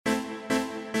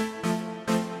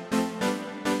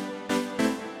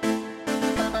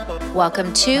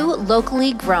Welcome to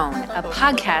Locally Grown, a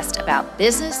podcast about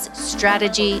business,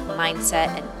 strategy, mindset,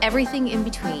 and everything in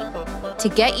between to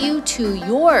get you to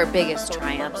your biggest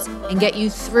triumphs and get you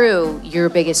through your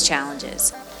biggest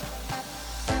challenges.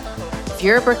 If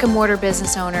you're a brick and mortar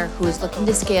business owner who is looking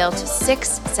to scale to 6,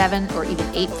 7, or even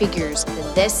 8 figures,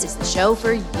 then this is the show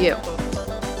for you.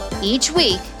 Each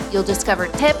week, you'll discover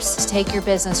tips to take your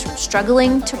business from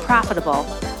struggling to profitable,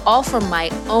 all from my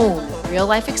own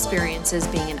real-life experiences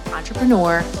being an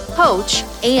entrepreneur, coach,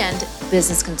 and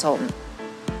business consultant.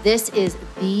 This is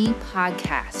the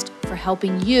podcast for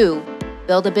helping you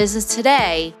build a business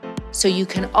today so you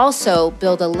can also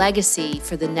build a legacy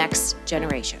for the next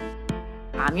generation.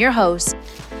 I'm your host,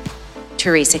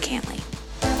 Theresa Cantley.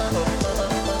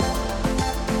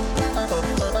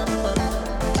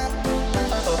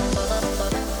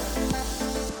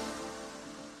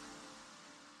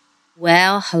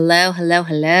 Well,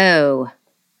 hello.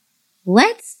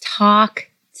 Let's talk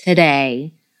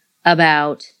today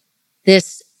about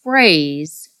this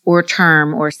phrase or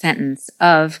term or sentence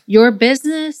of your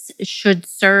business should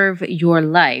serve your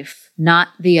life, not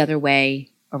the other way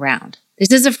around.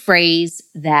 This is a phrase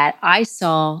that I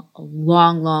saw a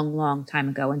long time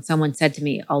ago, and someone said to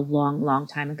me a long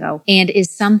time ago, and is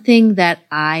something that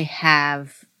I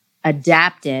have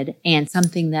adapted and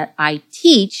something that I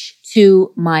teach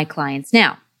to my clients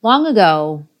now. Long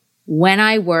ago, when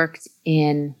I worked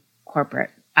in corporate,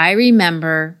 I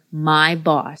remember my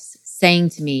boss saying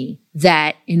to me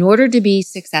that in order to be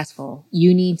successful,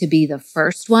 you need to be the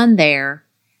first one there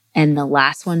and the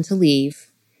last one to leave.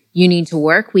 You need to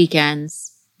work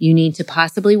weekends. You need to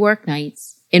possibly work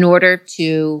nights in order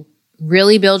to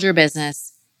really build your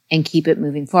business and keep it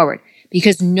moving forward,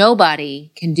 because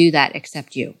nobody can do that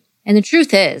except you. And the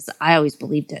truth is, I always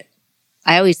believed it.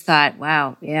 I always thought,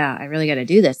 wow, yeah, I really got to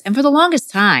do this. And for the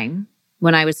longest time,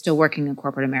 when I was still working in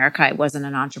corporate America, I wasn't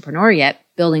an entrepreneur yet,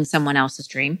 building someone else's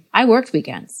dream. I worked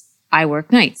weekends. I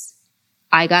worked nights.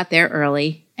 I got there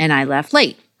early and I left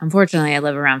late. Unfortunately, I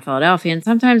live around Philadelphia and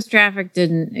sometimes traffic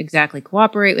didn't exactly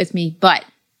cooperate with me. But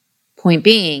point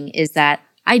being is that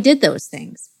I did those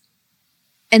things.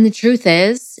 And the truth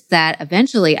is that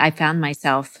eventually I found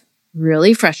myself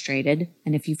really frustrated.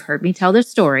 And if you've heard me tell this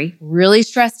story, really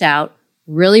stressed out,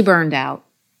 really burned out,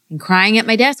 and crying at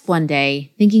my desk one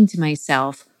day, thinking to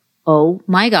myself, oh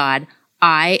my God,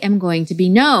 I am going to be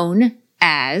known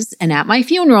as, and at my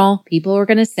funeral, people are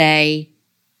going to say,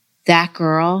 that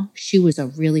girl, she was a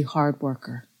really hard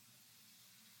worker.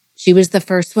 She was the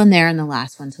first one there and the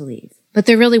last one to leave. But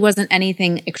there really wasn't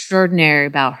anything extraordinary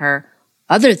about her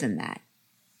other than that.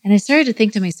 And I started to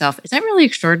think to myself, is that really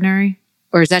extraordinary?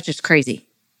 Or is that just crazy?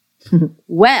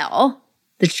 Well,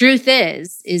 the truth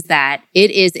is that it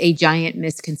is a giant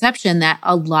misconception that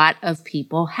a lot of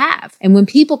people have. And when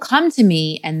people come to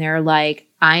me and they're like,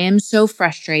 I am so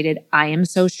frustrated, I am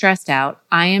so stressed out,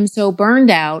 I am so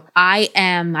burned out, I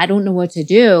don't know what to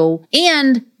do,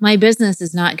 and my business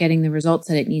is not getting the results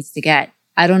that it needs to get.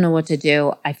 I don't know what to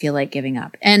do. I feel like giving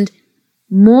up. And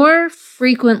more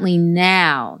frequently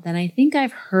now than I think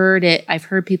I've heard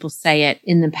people say it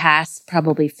in the past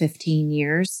probably 15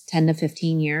 years, 10 to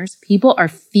 15 years. People are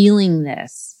feeling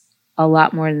this a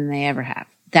lot more than they ever have.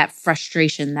 That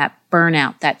frustration, that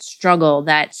burnout, that struggle,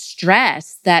 that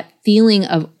stress, that feeling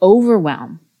of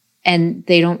overwhelm. And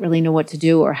they don't really know what to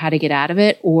do or how to get out of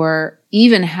it or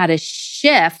even how to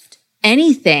shift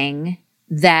anything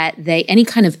any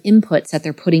kind of inputs that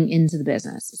they're putting into the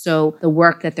business. So the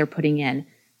work that they're putting in,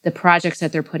 the projects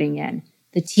that they're putting in,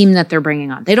 the team that they're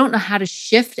bringing on. They don't know how to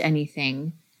shift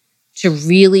anything to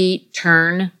really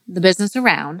turn the business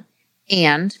around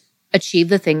and achieve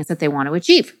the things that they want to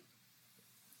achieve.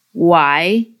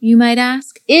 Why, you might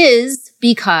ask, is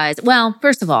because, well,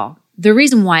 first of all, the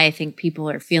reason why I think people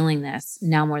are feeling this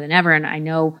now more than ever, and I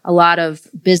know a lot of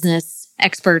business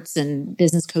experts and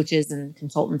business coaches and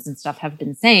consultants and stuff have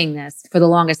been saying this for the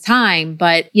longest time,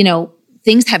 but,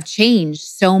 things have changed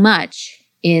so much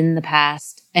in the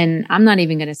past. And I'm not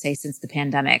even going to say since the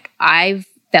pandemic. I've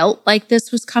felt like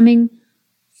this was coming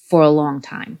for a long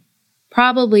time,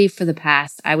 probably for the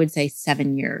past, I would say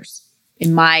 7 years.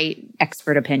 In my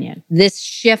expert opinion, this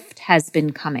shift has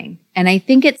been coming. And I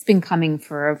think it's been coming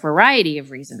for a variety of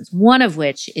reasons. One of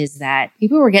which is that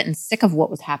people were getting sick of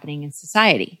what was happening in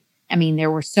society. I mean,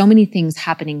 there were so many things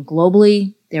happening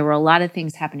globally. There were a lot of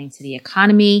things happening to the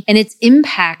economy and its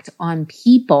impact on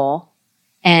people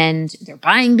and their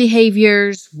buying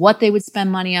behaviors, what they would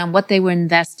spend money on, what they would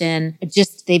invest in.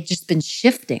 They've just been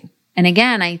shifting. And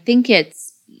again, I think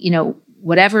it's,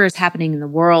 whatever is happening in the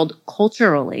world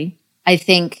culturally, I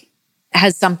think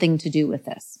has something to do with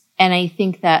this. And I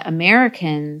think that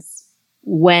Americans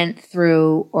went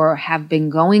through or have been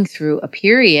going through a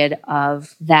period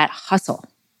of that hustle.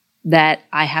 That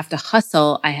I have to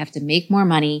hustle, I have to make more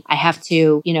money, I have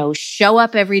to, show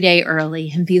up every day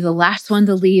early and be the last one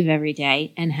to leave every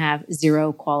day and have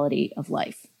zero quality of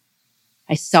life.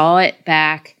 I saw it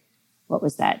back,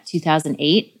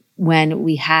 2008, when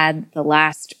we had the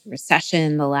last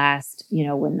recession,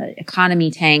 when the economy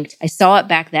tanked. I saw it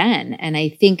back then. And I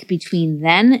think between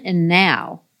then and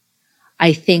now,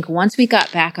 I think once we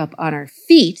got back up on our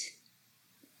feet,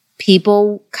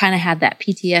 people kind of had that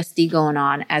PTSD going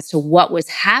on as to what was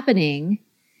happening,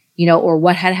 or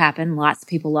what had happened. Lots of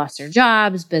people lost their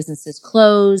jobs, businesses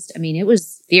closed. I mean, it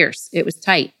was fierce. It was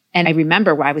tight. And I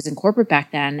remember I was in corporate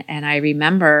back then, and I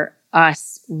remember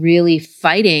us really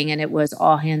fighting, and it was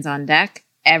all hands on deck.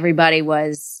 Everybody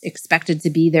was expected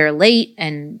to be there late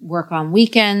and work on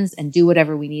weekends and do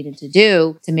whatever we needed to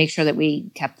do to make sure that we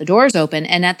kept the doors open.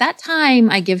 And at that time,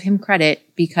 I give him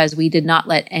credit because we did not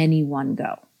let anyone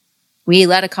go. We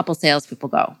let a couple salespeople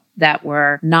go that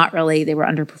were they were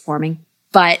underperforming,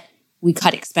 but we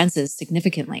cut expenses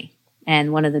significantly.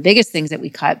 And one of the biggest things that we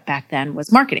cut back then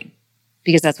was marketing,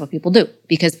 because that's what people do,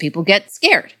 because people get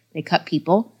scared. They cut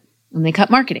people and they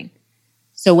cut marketing.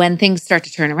 So when things start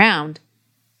to turn around,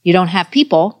 you don't have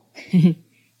people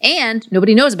and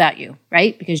nobody knows about you,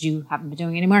 right? Because you haven't been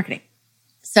doing any marketing.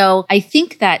 So I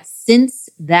think that since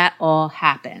that all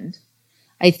happened,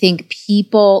 I think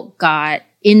people got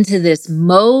into this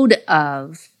mode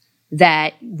of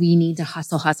that we need to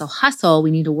hustle. We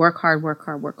need to work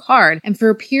hard. And for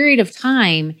a period of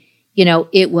time,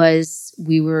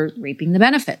 we were reaping the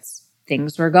benefits.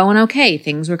 Things were going okay.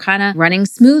 Things were kind of running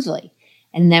smoothly.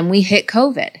 And then we hit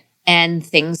COVID and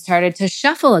things started to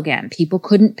shuffle again. People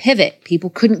couldn't pivot.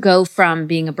 People couldn't go from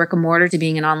being a brick and mortar to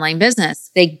being an online business.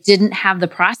 They didn't have the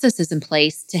processes in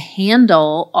place to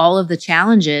handle all of the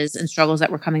challenges and struggles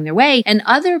that were coming their way. And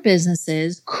other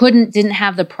businesses didn't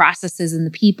have the processes and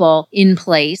the people in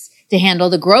place to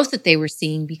handle the growth that they were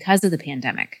seeing because of the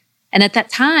pandemic. And at that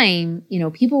time,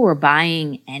 people were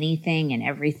buying anything and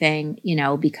everything,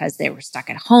 because they were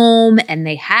stuck at home and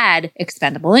they had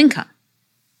expendable income.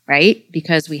 Right?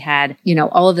 Because we had,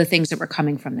 all of the things that were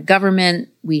coming from the government.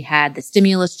 We had the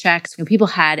stimulus checks. People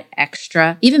had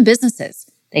extra, even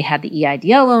businesses. They had the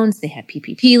EIDL loans. They had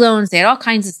PPP loans. They had all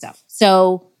kinds of stuff.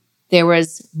 So there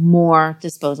was more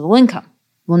disposable income.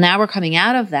 Well, now we're coming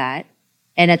out of that.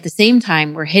 And at the same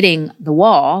time, we're hitting the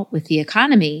wall with the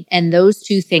economy. And those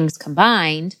two things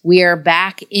combined, we are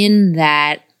back in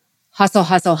that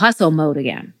hustle mode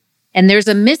again. And there's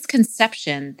a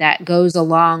misconception that goes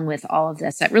along with all of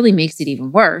this that really makes it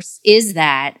even worse, is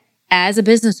that as a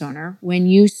business owner, when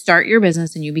you start your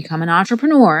business and you become an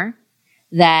entrepreneur,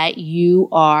 that you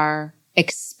are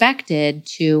expected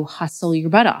to hustle your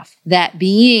butt off. That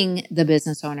being the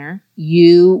business owner,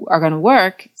 you are going to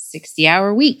work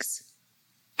 60-hour weeks.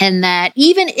 And that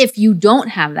even if you don't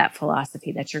have that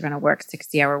philosophy that you're going to work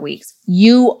 60-hour weeks,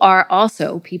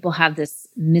 people have this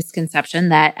misconception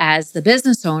that as the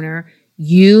business owner,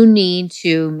 you need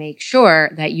to make sure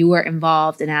that you are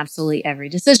involved in absolutely every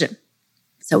decision.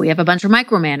 So we have a bunch of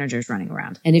micromanagers running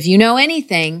around. And if you know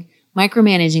anything,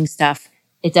 micromanaging stuff,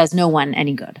 it does no one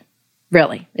any good.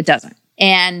 Really, it doesn't.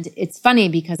 And it's funny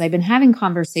because I've been having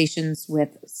conversations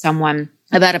with someone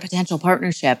about a potential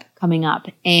partnership coming up,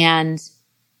 and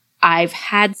I've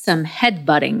had some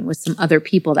headbutting with some other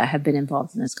people that have been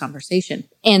involved in this conversation.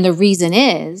 And the reason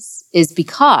is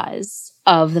because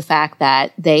of the fact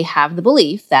that they have the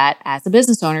belief that as a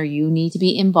business owner, you need to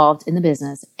be involved in the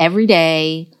business every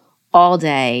day, all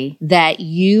day, that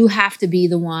you have to be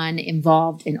the one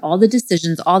involved in all the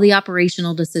decisions, all the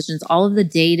operational decisions, all of the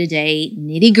day-to-day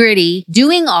nitty-gritty,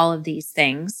 doing all of these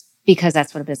things because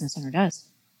that's what a business owner does.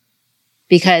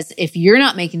 Because if you're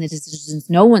not making the decisions,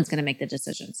 no one's going to make the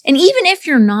decisions. And even if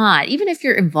you're not, even if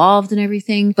you're involved in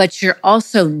everything, but you're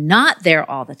also not there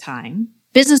all the time,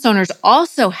 business owners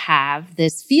also have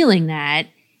this feeling that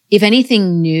if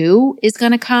anything new is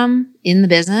going to come in the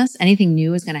business, anything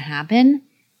new is going to happen,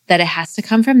 that it has to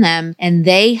come from them. And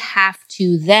they have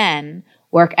to then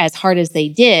work as hard as they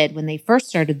did when they first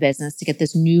started business to get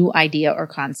this new idea or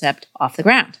concept off the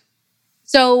ground.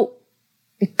 So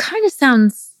it kind of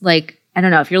sounds like, I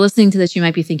don't know, if you're listening to this, you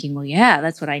might be thinking, well, yeah,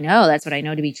 that's what I know. That's what I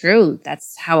know to be true.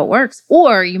 That's how it works.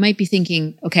 Or you might be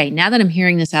thinking, okay, now that I'm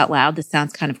hearing this out loud, this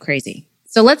sounds kind of crazy.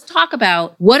 So let's talk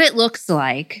about what it looks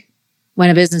like when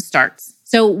a business starts.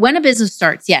 So when a business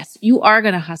starts, yes, you are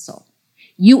going to hustle.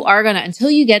 You are going to,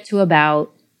 until you get to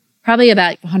probably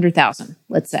about 100,000,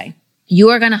 let's say, You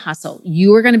are going to hustle.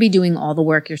 You are going to be doing all the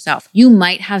work yourself. You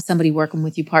might have somebody working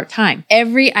with you part-time.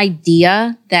 Every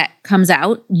idea that comes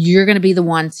out, you're going to be the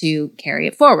one to carry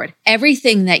it forward.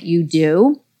 Everything that you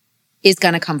do is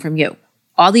going to come from you.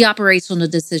 All the operational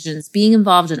decisions, being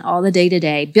involved in all the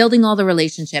day-to-day, building all the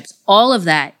relationships, all of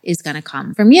that is going to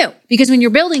come from you. Because when you're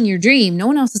building your dream, no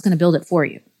one else is going to build it for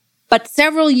you. But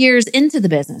several years into the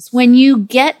business, when you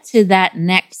get to that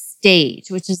next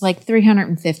stage, which is like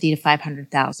 350 to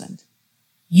 500,000,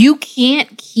 you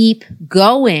can't keep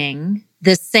going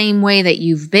the same way that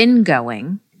you've been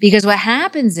going, because what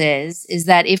happens is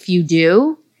that if you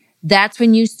do, that's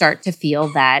when you start to feel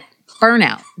that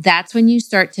burnout. That's when you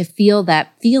start to feel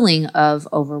that feeling of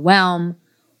overwhelm.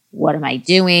 What am I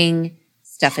doing?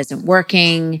 Stuff isn't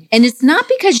working. And it's not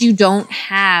because you don't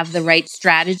have the right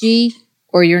strategy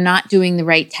or you're not doing the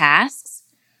right tasks,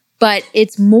 but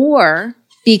it's more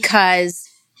because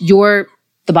you're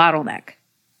the bottleneck.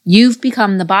 You've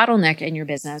become the bottleneck in your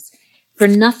business for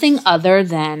nothing other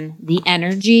than the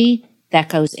energy that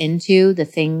goes into the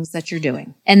things that you're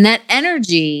doing. And that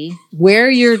energy, where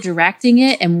you're directing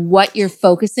it and what you're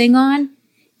focusing on,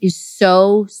 is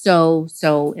so, so,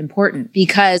 so important,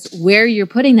 because where you're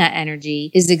putting that energy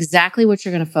is exactly what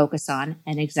you're going to focus on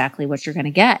and exactly what you're going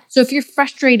to get. So if you're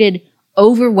frustrated,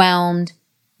 overwhelmed,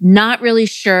 not really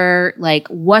sure like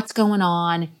what's going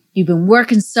on, you've been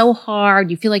working so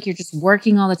hard, you feel like you're just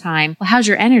working all the time. Well, how's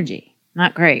your energy?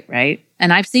 Not great, right?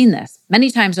 And I've seen this many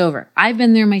times over. I've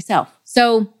been there myself.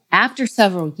 So after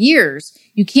several years,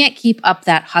 you can't keep up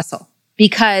that hustle,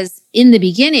 because in the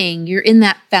beginning, you're in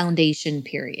that foundation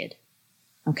period.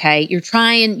 Okay.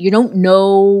 You don't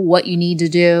know what you need to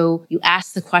do. You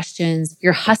ask the questions,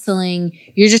 you're hustling.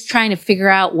 You're just trying to figure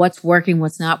out what's working,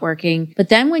 what's not working. But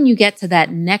then when you get to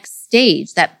that next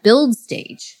stage, that build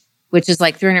stage, which is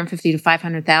like 350 to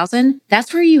 500,000,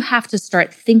 that's where you have to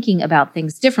start thinking about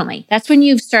things differently. That's when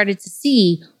you've started to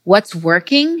see what's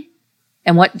working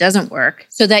and what doesn't work,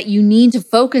 so that you need to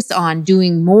focus on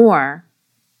doing more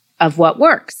of what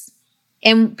works.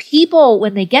 And people,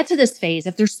 when they get to this phase,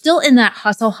 if they're still in that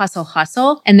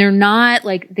hustle, and they're not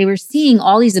like, they were seeing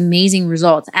all these amazing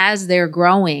results as they're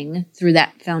growing through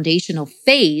that foundational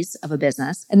phase of a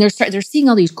business, and they're seeing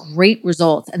all these great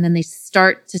results, and then they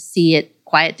start to see it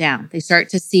quiet down. They start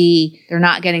to see they're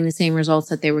not getting the same results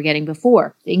that they were getting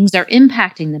before. Things are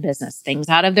impacting the business, things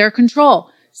out of their control.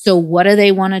 So what do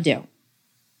they want to do?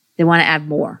 They want to add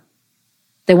more.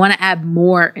 They want to add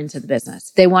more into the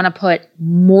business. They want to put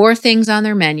more things on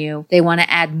their menu. They want to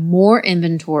add more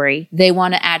inventory. They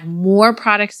want to add more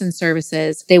products and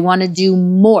services. They want to do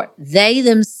more. They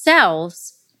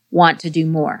themselves want to do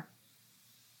more.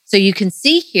 So you can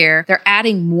see here, they're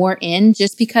adding more in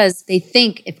just because they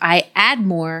think if I add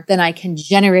more, then I can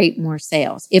generate more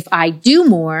sales. If I do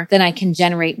more, then I can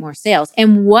generate more sales.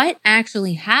 And what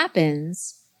actually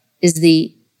happens is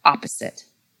the opposite.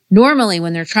 Normally,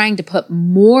 when they're trying to put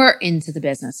more into the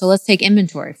business, so let's take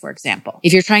inventory, for example.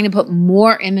 If you're trying to put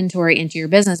more inventory into your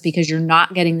business because you're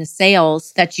not getting the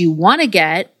sales that you want to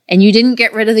get, and you didn't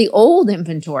get rid of the old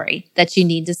inventory that you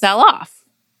need to sell off,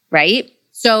 right?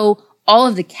 So all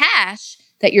of the cash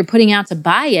that you're putting out to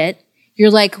buy it, you're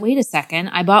like, wait a second,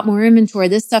 I bought more inventory,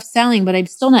 this stuff's selling, but I'm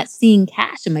still not seeing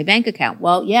cash in my bank account.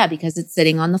 Well, yeah, because it's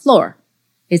sitting on the floor.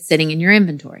 It's sitting in your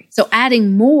inventory. So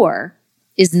adding more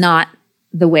is not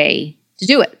the way to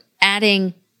do it.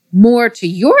 Adding more to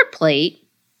your plate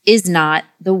is not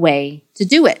the way to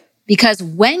do it. Because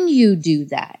when you do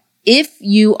that, if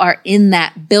you are in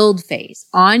that build phase,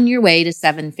 on your way to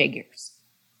 7 figures,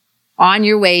 on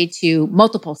your way to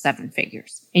multiple 7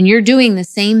 figures, and you're doing the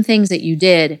same things that you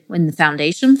did in the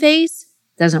foundation phase,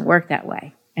 it doesn't work that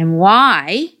way. And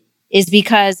why? Is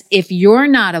because if you're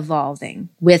not evolving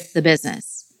with the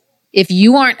business, if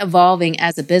you aren't evolving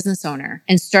as a business owner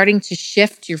and starting to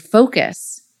shift your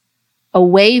focus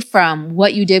away from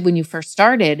what you did when you first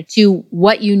started to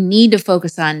what you need to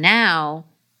focus on now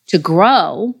to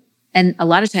grow, and a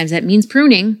lot of times that means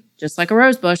pruning, just like a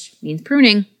rose bush means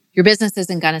pruning, your business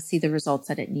isn't going to see the results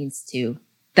that it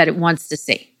wants to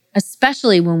see,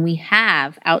 especially when we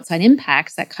have outside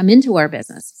impacts that come into our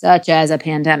business, such as a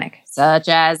pandemic, such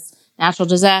as natural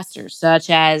disasters, such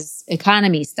as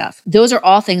economy stuff. Those are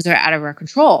all things that are out of our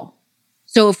control.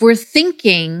 So if we're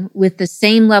thinking with the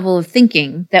same level of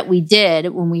thinking that we did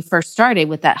when we first started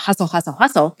with that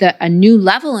hustle, a new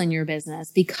level in your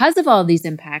business, because of all of these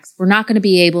impacts, we're not going to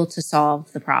be able to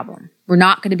solve the problem. We're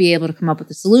not going to be able to come up with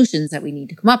the solutions that we need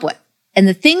to come up with. And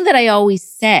the thing that I always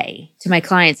say to my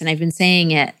clients, and I've been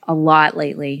saying it a lot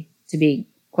lately, to be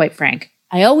quite frank,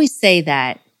 I always say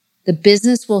that the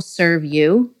business will serve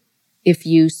you if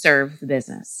you serve the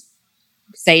business.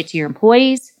 Say it to your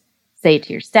employees, say it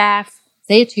to your staff,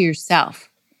 say it to yourself.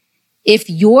 If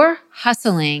you're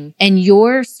hustling and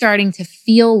you're starting to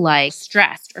feel like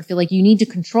stressed or feel like you need to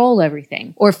control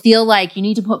everything or feel like you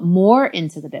need to put more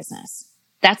into the business,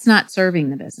 that's not serving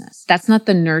the business. That's not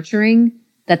the nurturing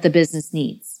that the business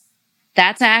needs.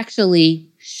 That's actually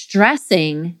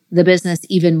stressing the business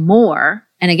even more.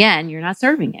 And again, you're not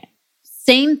serving it.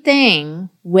 Same thing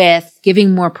with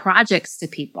giving more projects to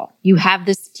people. You have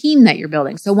this team that you're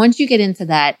building. So once you get into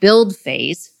that build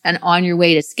phase and on your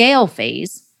way to scale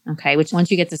phase, okay, which once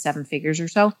you get to 7 figures or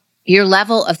so, your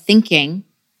level of thinking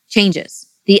changes.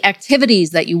 The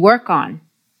activities that you work on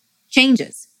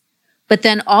changes. But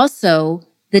then also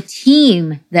the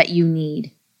team that you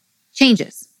need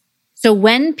changes. So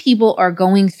when people are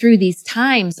going through these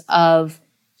times of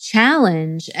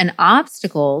challenge and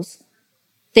obstacles,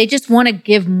 they just want to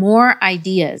give more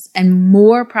ideas and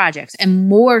more projects and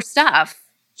more stuff,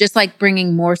 just like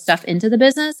bringing more stuff into the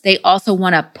business. They also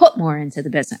want to put more into the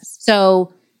business.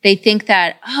 So they think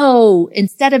that,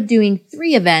 instead of doing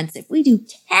 3 events, if we do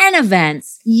 10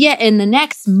 events, in the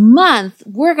next month,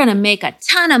 we're going to make a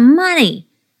ton of money.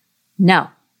 No,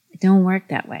 it don't work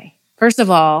that way. First of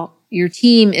all, your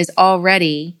team is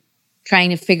already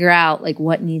trying to figure out like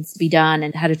what needs to be done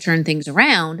and how to turn things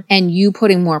around, and you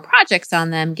putting more projects on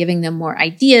them, giving them more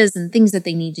ideas and things that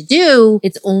they need to do,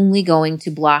 it's only going to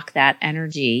block that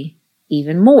energy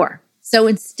even more. So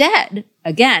instead,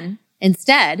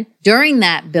 during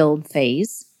that build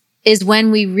phase is when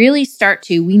we really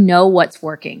we know what's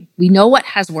working. We know what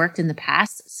has worked in the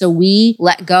past. So we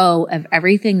let go of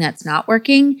everything that's not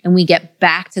working and we get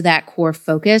back to that core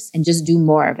focus and just do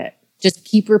more of it. Just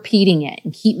keep repeating it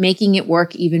and keep making it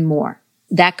work even more.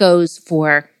 That goes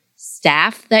for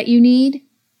staff that you need,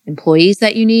 employees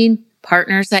that you need,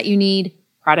 partners that you need,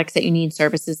 products that you need,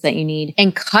 services that you need,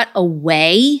 and cut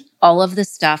away all of the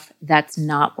stuff that's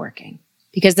not working.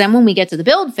 Because then when we get to the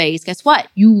build phase, guess what?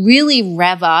 You really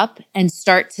rev up and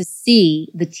start to see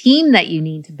the team that you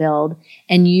need to build.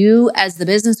 And you as the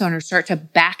business owner start to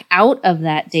back out of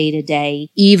that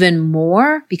day-to-day even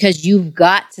more because you've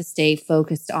got to stay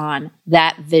focused on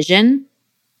that vision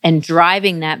and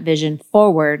driving that vision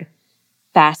forward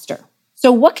faster.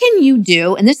 So what can you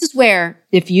do? And this is where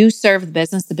if you serve the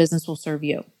business will serve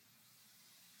you.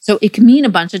 So it can mean a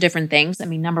bunch of different things. I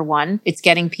mean, number one, it's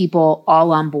getting people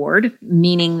all on board,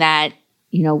 meaning that,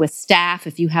 with staff,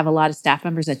 if you have a lot of staff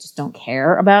members that just don't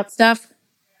care about stuff,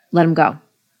 let them go.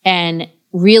 And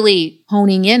really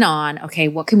honing in on, okay,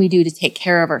 what can we do to take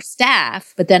care of our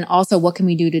staff? But then also what can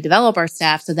we do to develop our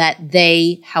staff so that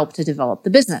they help to develop the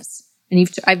business? And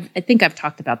I think I've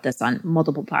talked about this on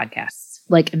multiple podcasts,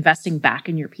 like investing back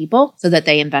in your people so that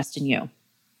they invest in you.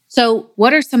 So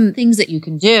what are some things that you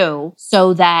can do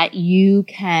so that you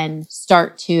can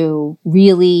start to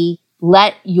really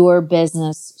let your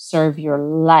business serve your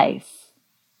life,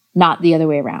 not the other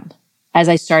way around, as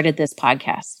I started this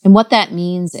podcast? And what that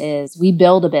means is we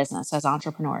build a business as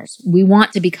entrepreneurs. We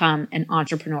want to become an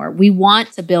entrepreneur. We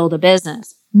want to build a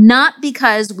business, not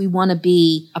because we want to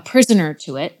be a prisoner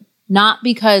to it, not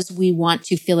because we want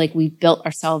to feel like we've built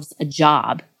ourselves a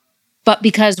job, but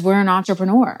because we're an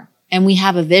entrepreneur. And we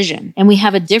have a vision and we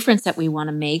have a difference that we want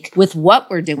to make with what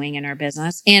we're doing in our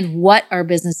business and what our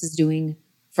business is doing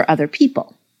for other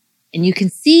people. And you can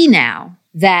see now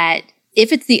that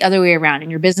if it's the other way around and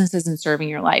your business isn't serving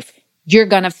your life, you're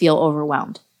going to feel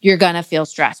overwhelmed. You're going to feel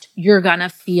stressed. You're going to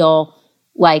feel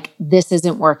like this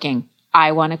isn't working.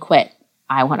 I want to quit.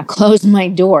 I want to close my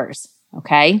doors.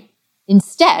 Okay.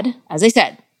 Instead, as I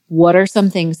said, what are some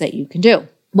things that you can do?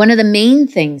 One of the main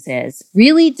things is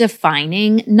really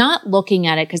defining, not looking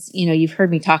at it, because, you've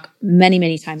heard me talk many,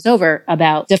 many times over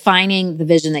about defining the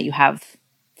vision that you have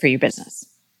for your business.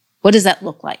 What does that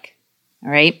look like? All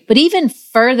right. But even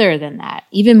further than that,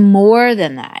 even more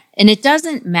than that, and it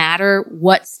doesn't matter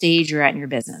what stage you're at in your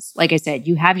business. Like I said,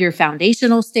 you have your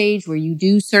foundational stage where you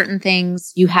do certain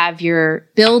things. You have your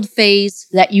build phase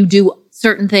that you do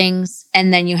certain things.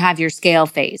 And then you have your scale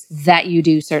phase that you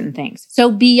do certain things.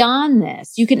 So beyond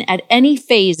this, you can at any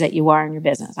phase that you are in your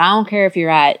business. I don't care if you're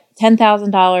at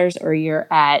 $10,000 or you're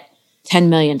at $10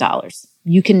 million.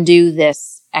 You can do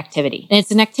this activity. And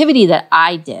it's an activity that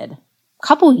I did a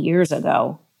couple years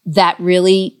ago that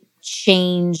really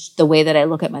changed the way that I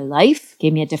look at my life,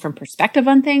 gave me a different perspective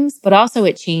on things, but also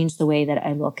it changed the way that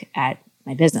I look at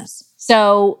my business.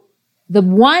 So the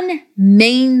one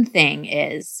main thing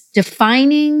is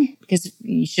defining, because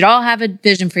you should all have a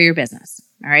vision for your business,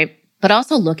 all right? But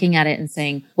also looking at it and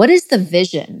saying, what is the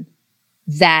vision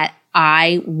that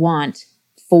I want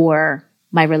for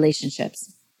my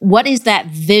relationships? What is that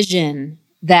vision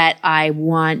that I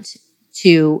want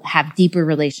to have deeper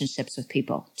relationships with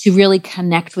people, to really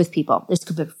connect with people. This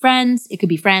could be friends. It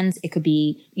could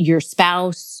be your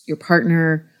spouse, your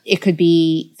partner. It could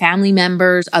be family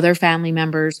members, other family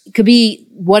members. It could be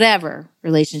whatever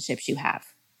relationships you have.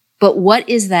 But what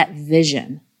is that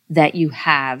vision that you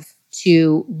have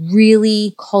to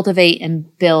really cultivate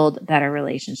and build better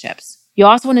relationships? You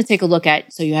also want to take a look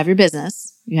at, so you have your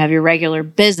business, you have your regular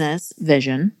business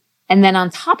vision. And then on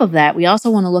top of that, we also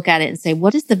want to look at it and say,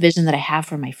 what is the vision that I have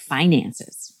for my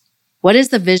finances? What is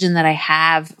the vision that I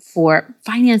have for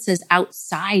finances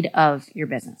outside of your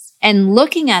business? And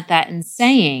looking at that and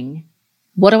saying,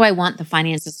 what do I want the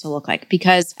finances to look like?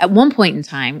 Because at one point in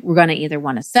time, we're going to either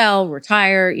want to sell,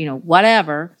 retire,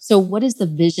 whatever. So what is the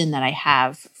vision that I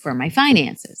have for my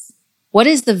finances? What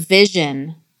is the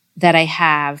vision that I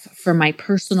have for my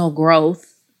personal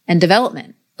growth and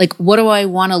development? Like, what do I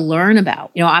want to learn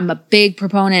about? I'm a big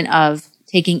proponent of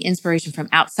taking inspiration from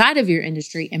outside of your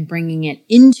industry and bringing it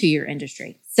into your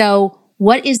industry. So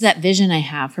what is that vision I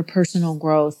have for personal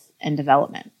growth and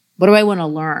development? What do I want to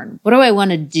learn? What do I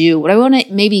want to do? What do I want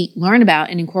to maybe learn about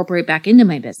and incorporate back into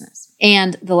my business?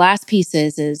 And the last piece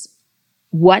is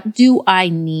what do I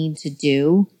need to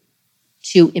do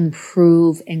to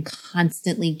improve and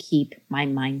constantly keep my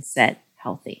mindset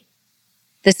healthy?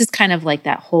 This is kind of like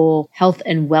that whole health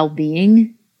and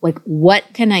well-being. Like, what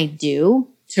can I do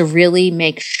to really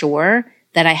make sure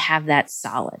that I have that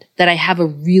solid, that I have a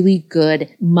really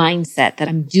good mindset, that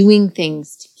I'm doing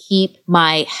things to keep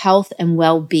my health and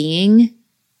well-being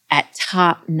at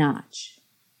top notch?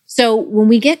 So when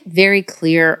we get very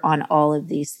clear on all of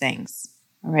these things,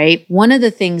 all right, one of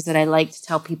the things that I like to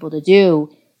tell people to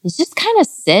do is just kind of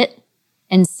sit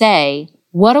and say,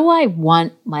 what do I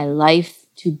want my life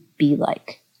to be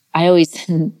like? I always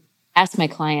ask my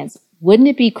clients, wouldn't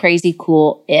it be crazy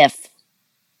cool if,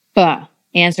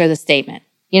 answer the statement.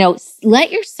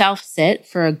 Let yourself sit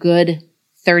for a good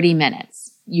 30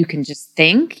 minutes. You can just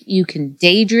think, you can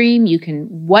daydream, you can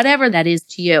whatever that is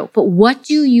to you. But what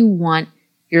do you want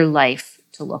your life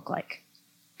to look like?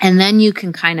 And then you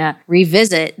can kind of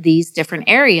revisit these different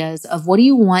areas of what do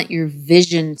you want your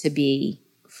vision to be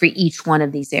for each one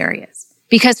of these areas?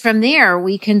 Because from there,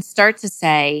 we can start to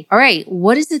say, all right,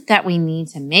 what is it that we need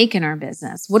to make in our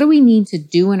business? What do we need to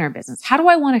do in our business? How do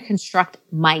I want to construct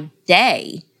my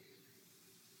day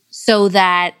so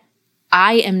that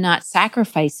I am not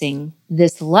sacrificing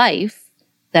this life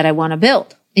that I want to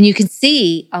build? And you can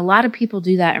see a lot of people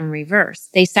do that in reverse.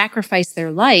 They sacrifice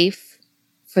their life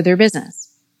for their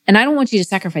business. And I don't want you to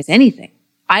sacrifice anything.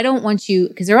 I don't want you,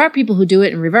 because there are people who do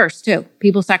it in reverse too.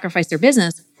 People sacrifice their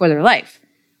business for their life.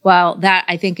 Well, that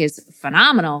I think is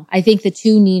phenomenal. I think the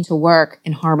two need to work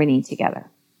in harmony together.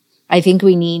 I think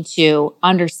we need to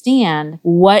understand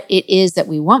what it is that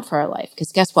we want for our life.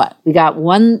 Because guess what? We got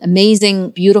one amazing,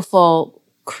 beautiful,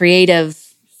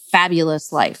 creative,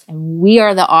 fabulous life. And we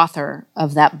are the author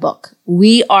of that book.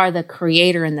 We are the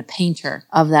creator and the painter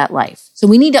of that life. So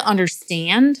we need to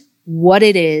understand what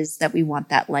it is that we want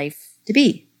that life to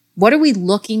be. What are we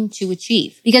looking to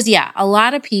achieve? Because a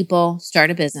lot of people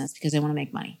start a business because they want to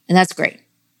make money. And that's great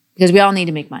because we all need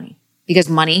to make money because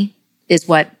money is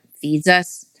what feeds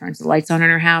us, turns the lights on in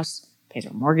our house, pays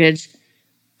our mortgage.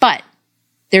 But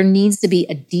there needs to be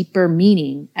a deeper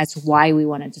meaning as to why we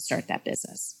wanted to start that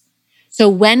business. So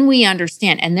when we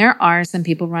understand, and there are some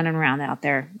people running around out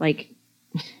there, like,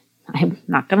 I'm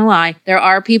not going to lie, there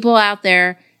are people out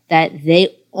there that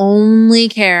they only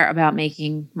care about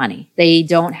making money. They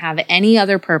don't have any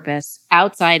other purpose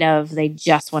outside of they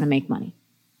just want to make money.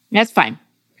 That's fine.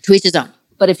 To each his own.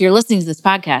 But if you're listening to this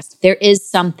podcast, there is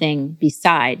something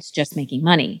besides just making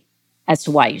money as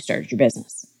to why you started your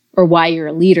business or why you're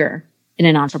a leader in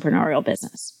an entrepreneurial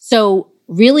business. So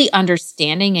really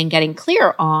understanding and getting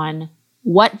clear on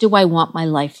what do I want my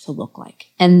life to look like?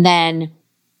 And then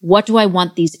what do I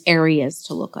want these areas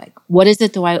to look like? What is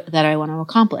it that I want to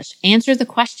accomplish? Answer the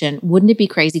question, wouldn't it be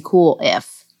crazy cool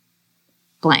if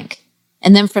blank?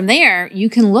 And then from there, you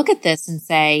can look at this and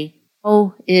say,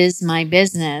 oh, is my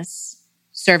business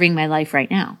serving my life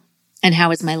right now? And how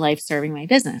is my life serving my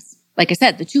business? Like I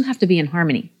said, the two have to be in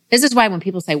harmony. This is why when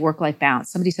people say work-life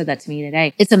balance, somebody said that to me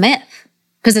today, it's a myth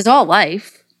because it's all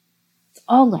life. It's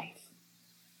all life.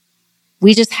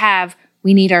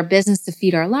 We need our business to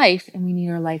feed our life, and we need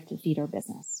our life to feed our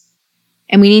business.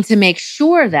 And we need to make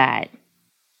sure that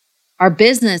our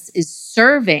business is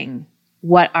serving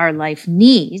what our life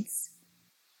needs,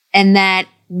 and that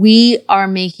we are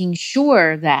making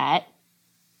sure that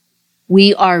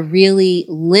we are really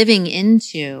living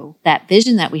into that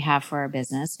vision that we have for our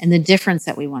business and the difference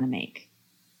that we want to make.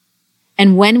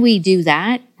 And when we do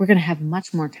that, we're going to have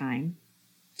much more time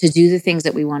to do the things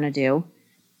that we want to do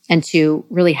and to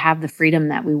really have the freedom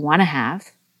that we want to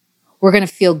have. We're going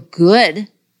to feel good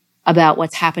about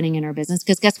what's happening in our business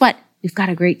because guess what? We've got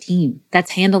a great team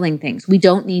that's handling things. We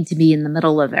don't need to be in the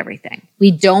middle of everything.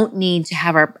 We don't need to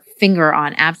have our finger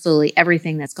on absolutely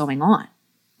everything that's going on.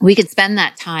 We could spend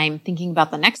that time thinking about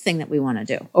the next thing that we want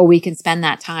to do, or we can spend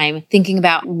that time thinking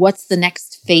about what's the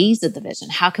next phase of the vision.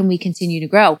 How can we continue to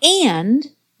grow? And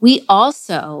we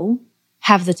also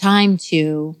have the time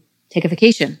to take a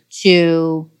vacation,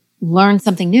 to learn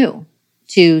something new,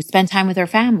 to spend time with our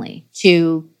family,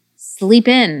 to sleep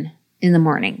in the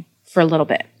morning for a little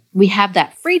bit. We have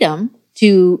that freedom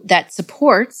that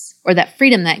supports, or that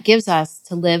freedom that gives us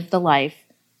to live the life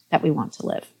that we want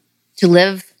to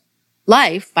live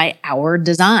life by our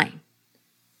design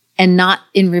and not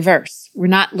in reverse. We're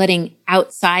not letting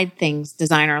outside things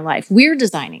design our life. We're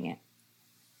designing it.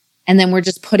 And then we're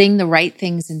just putting the right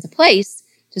things into place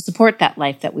to support that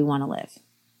life that we want to live.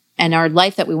 And our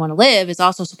life that we want to live is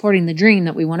also supporting the dream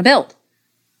that we want to build,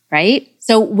 right?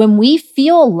 So when we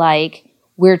feel like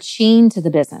we're chained to the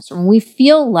business, or when we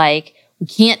feel like we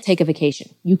can't take a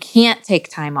vacation, you can't take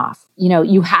time off,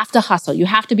 you have to hustle, you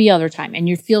have to be other time, and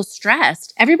you feel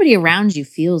stressed, everybody around you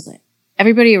feels it.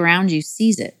 Everybody around you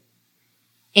sees it.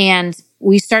 And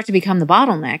we start to become the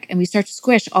bottleneck, and we start to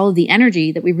squish all of the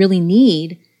energy that we really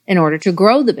need in order to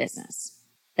grow the business.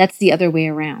 That's the other way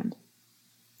around.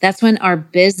 That's when our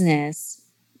business,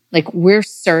 like we're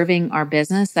serving our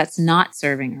business, that's not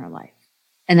serving our life.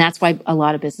 And that's why a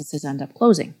lot of businesses end up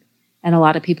closing. And a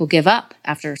lot of people give up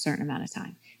after a certain amount of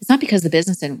time. It's not because the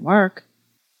business didn't work.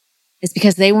 It's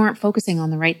because they weren't focusing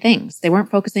on the right things. They weren't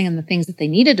focusing on the things that they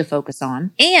needed to focus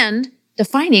on and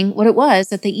defining what it was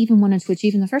that they even wanted to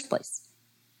achieve in the first place.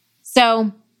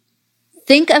 So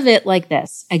think of it like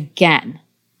this. Again,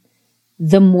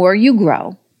 the more you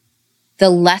grow, the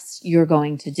less you're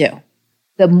going to do.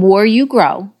 The more you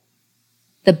grow,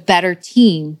 the better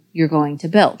team you're going to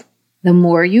build. The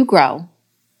more you grow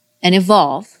and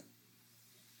evolve,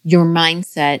 your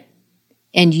mindset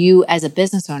and you as a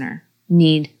business owner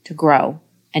need to grow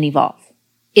and evolve.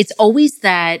 It's always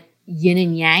that yin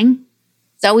and yang.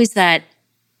 It's always that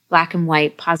black and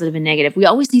white, positive and negative. We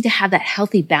always need to have that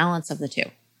healthy balance of the two.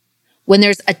 When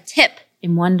there's a tip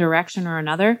in one direction or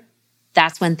another,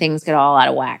 that's when things get all out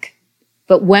of whack.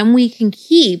 But when we can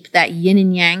keep that yin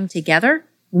and yang together,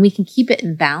 when we can keep it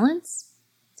in balance,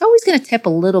 it's always going to tip a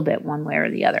little bit one way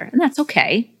or the other. And that's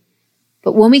okay.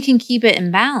 But when we can keep it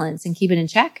in balance and keep it in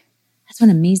check, that's when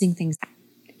amazing things happen.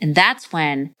 And that's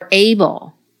when we're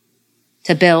able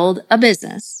to build a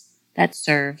business that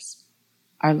serves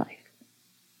our life.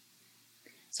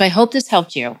 So I hope this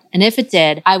helped you. And if it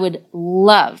did, I would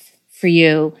love for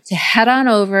you to head on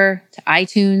over to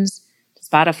iTunes, to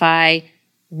Spotify,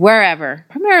 wherever,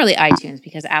 primarily iTunes,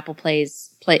 because Apple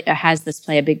has this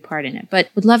play a big part in it. But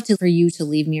would love for you to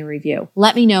leave me a review.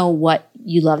 Let me know what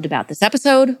you loved about this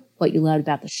episode, what you loved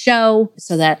about the show,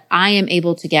 so that I am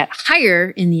able to get higher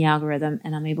in the algorithm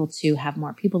and I'm able to have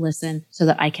more people listen so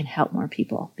that I can help more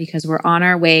people, because we're on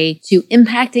our way to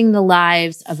impacting the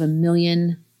lives of 1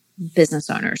 million business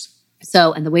owners.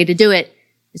 So, and the way to do it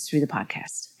is through the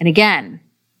podcast. And again,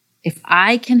 if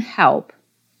I can help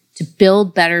to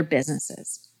build better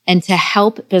businesses and to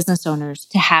help business owners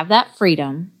to have that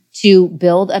freedom to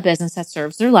build a business that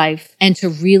serves their life and to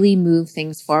really move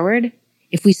things forward,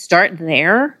 if we start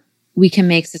there, we can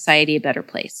make society a better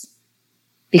place,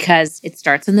 because it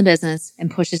starts in the business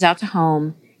and pushes out to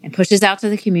home and pushes out to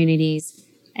the communities.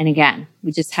 And again,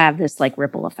 we just have this like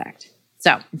ripple effect.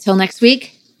 So until next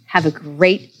week, have a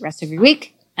great rest of your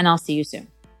week, and I'll see you soon.